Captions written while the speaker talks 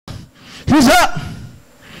He's up.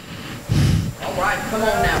 All right, come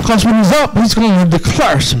on now. Because when he's up, he's going to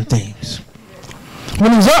declare some things.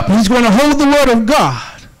 When he's up, he's going to hold the word of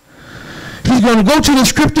God. He's going to go to the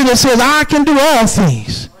scripture that says, I can do all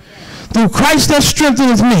things through Christ that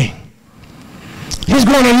strengthens me. He's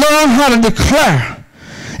going to learn how to declare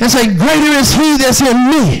and say, greater is he that's in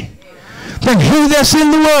me than he that's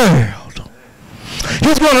in the world.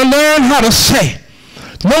 He's going to learn how to say,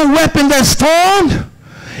 no weapon that's formed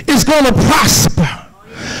is going to prosper.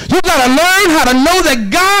 You got to learn how to know that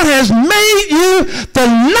God has made you the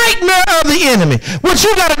nightmare of the enemy. What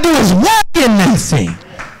you got to do is walk in that thing.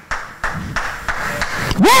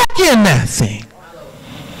 Walk in that thing.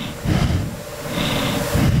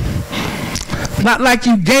 Not like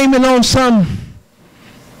you gaming on some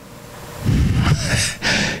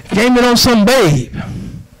babe.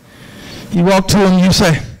 You walk to him and you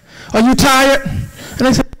say, are you tired? And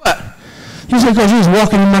they say, what? You say, because you was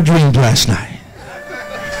walking in my dreams last night.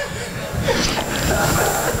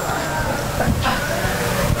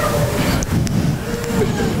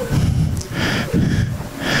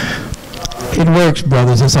 It works,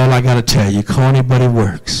 brothers. That's all I got to tell you. Corny, but it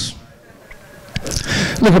works.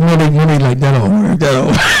 Look at Monique like, that don't work. That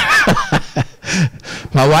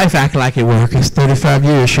don't. My wife act like it works. It's 35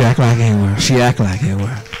 years she act like it works. She act like it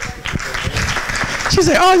works. She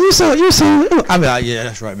said, oh, you so. I mean, yeah,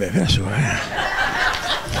 that's right, baby. That's right.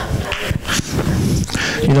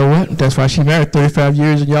 You know what? That's why she married 35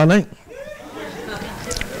 years and y'all ain't.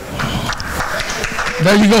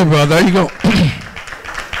 There you go, brother. There you go.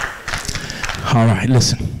 All right,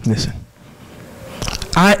 listen.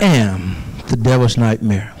 I am the devil's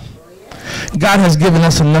nightmare. God has given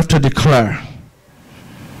us enough to declare.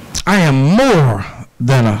 I am more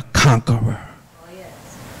than a conqueror.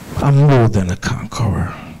 I'm more than a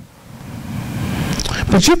conqueror.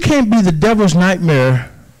 But you can't be the devil's nightmare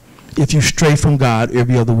if you stray from God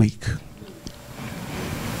every other week.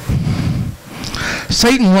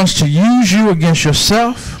 Satan wants to use you against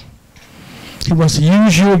yourself. He wants to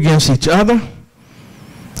use you against each other.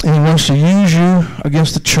 And he wants to use you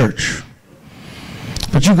against the church.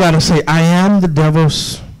 But you got to say, I am the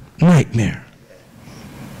devil's nightmare.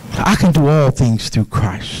 I can do all things through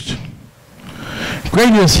Christ.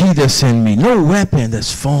 Greater is he that's in me. No weapon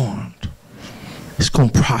that's formed is going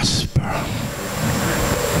to prosper.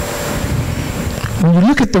 When you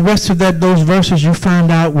look at the rest of those verses, you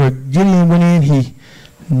find out where Gideon went in, he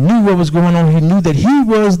knew what was going on. He knew that he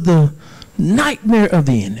was the nightmare of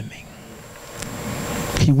the enemy.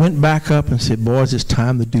 He went back up and said, boys, it's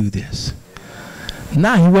time to do this.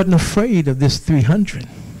 Now he wasn't afraid of this 300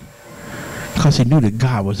 because he knew that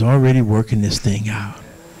God was already working this thing out.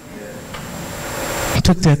 He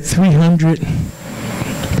took that 300,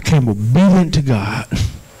 became obedient to God.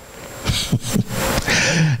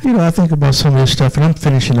 You know, I think about some of this stuff, and I'm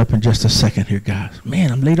finishing up in just a second here, guys.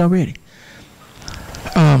 Man, I'm late already.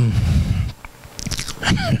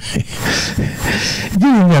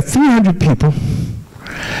 You got 300 people,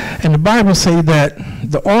 and the Bible says that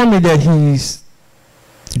the army that he's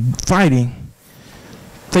fighting,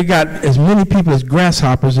 they got as many people as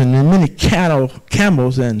grasshoppers and as many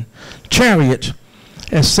camels and chariots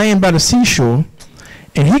as sand by the seashore.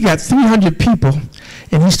 And he got 300 people,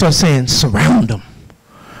 and he starts saying, surround them.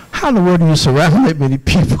 How in the world do you surround that many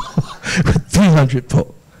people with 300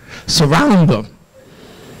 people? Surround them.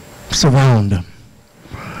 Surround them.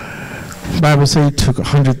 The Bible says he took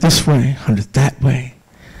 100 this way, 100 that way,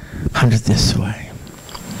 100 this way.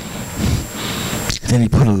 Then he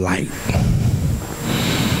put a light.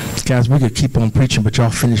 Guys, we could keep on preaching, but y'all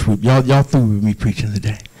finished with y'all through with me preaching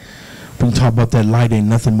today. We can talk about that light ain't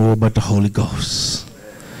nothing more but the Holy Ghost.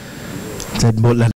 That